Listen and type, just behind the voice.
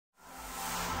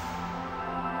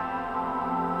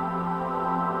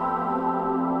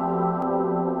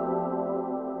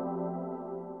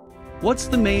What's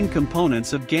the main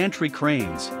components of gantry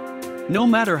cranes? No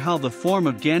matter how the form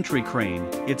of gantry crane,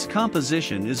 its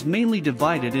composition is mainly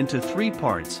divided into three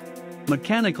parts: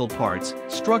 mechanical parts,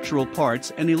 structural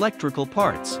parts and electrical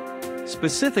parts.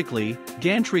 Specifically,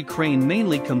 gantry crane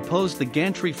mainly compose the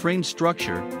gantry frame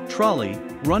structure, trolley,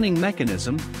 running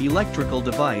mechanism, electrical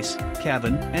device,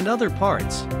 cabin, and other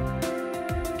parts.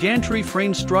 Gantry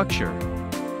frame structure.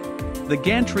 The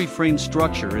gantry frame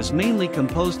structure is mainly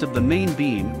composed of the main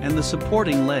beam and the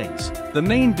supporting legs. The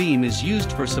main beam is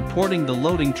used for supporting the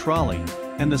loading trolley,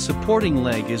 and the supporting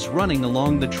leg is running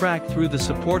along the track through the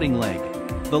supporting leg.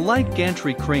 The light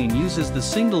gantry crane uses the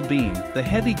single beam, the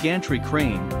heavy gantry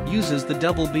crane uses the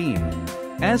double beam.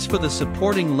 As for the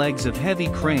supporting legs of heavy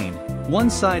crane, one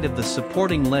side of the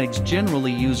supporting legs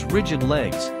generally use rigid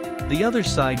legs, the other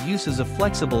side uses a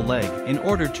flexible leg in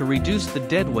order to reduce the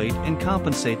deadweight and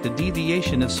compensate the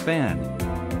deviation of span.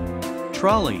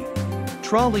 Trolley.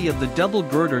 Trolley of the double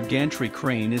girder gantry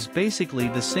crane is basically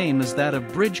the same as that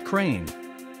of bridge crane.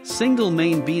 Single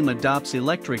main beam adopts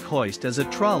electric hoist as a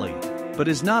trolley, but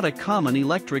is not a common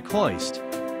electric hoist.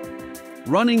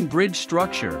 Running bridge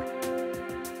structure.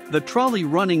 The trolley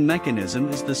running mechanism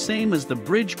is the same as the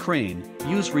bridge crane,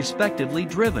 used respectively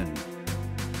driven.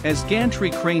 As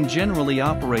gantry crane generally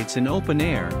operates in open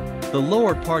air, the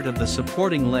lower part of the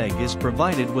supporting leg is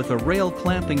provided with a rail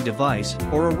clamping device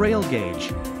or a rail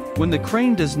gauge. When the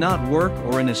crane does not work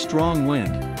or in a strong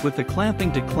wind, with the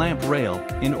clamping to clamp rail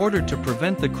in order to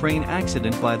prevent the crane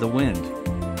accident by the wind.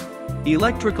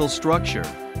 Electrical structure.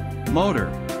 Motor.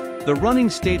 The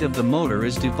running state of the motor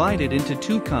is divided into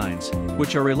two kinds,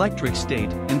 which are electric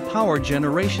state and power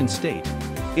generation state.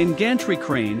 In gantry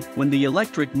crane, when the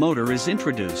electric motor is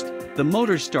introduced, the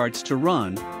motor starts to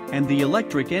run, and the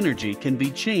electric energy can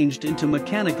be changed into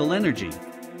mechanical energy.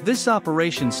 This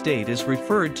operation state is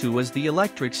referred to as the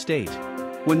electric state.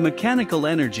 When mechanical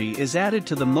energy is added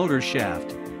to the motor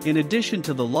shaft, in addition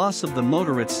to the loss of the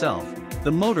motor itself,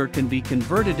 the motor can be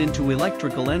converted into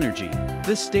electrical energy.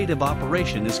 This state of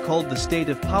operation is called the state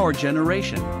of power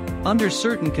generation. Under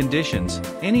certain conditions,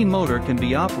 any motor can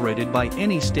be operated by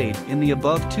any state in the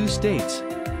above two states.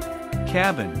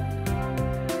 Cabin.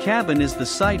 Cabin is the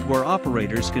site where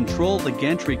operators control the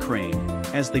gantry crane,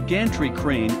 as the gantry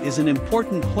crane is an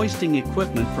important hoisting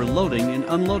equipment for loading and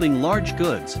unloading large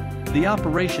goods. The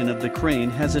operation of the crane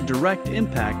has a direct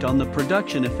impact on the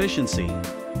production efficiency.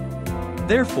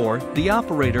 Therefore, the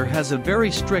operator has a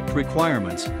very strict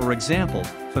requirements, for example,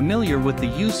 familiar with the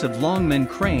use of longman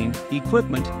crane,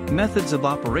 equipment, methods of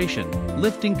operation,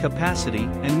 lifting capacity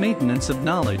and maintenance of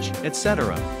knowledge,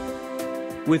 etc.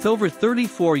 With over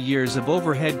 34 years of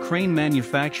overhead crane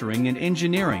manufacturing and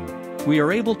engineering, we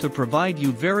are able to provide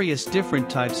you various different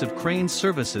types of crane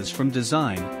services from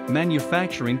design,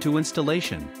 manufacturing to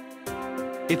installation.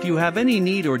 If you have any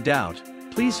need or doubt,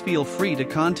 please feel free to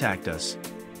contact us.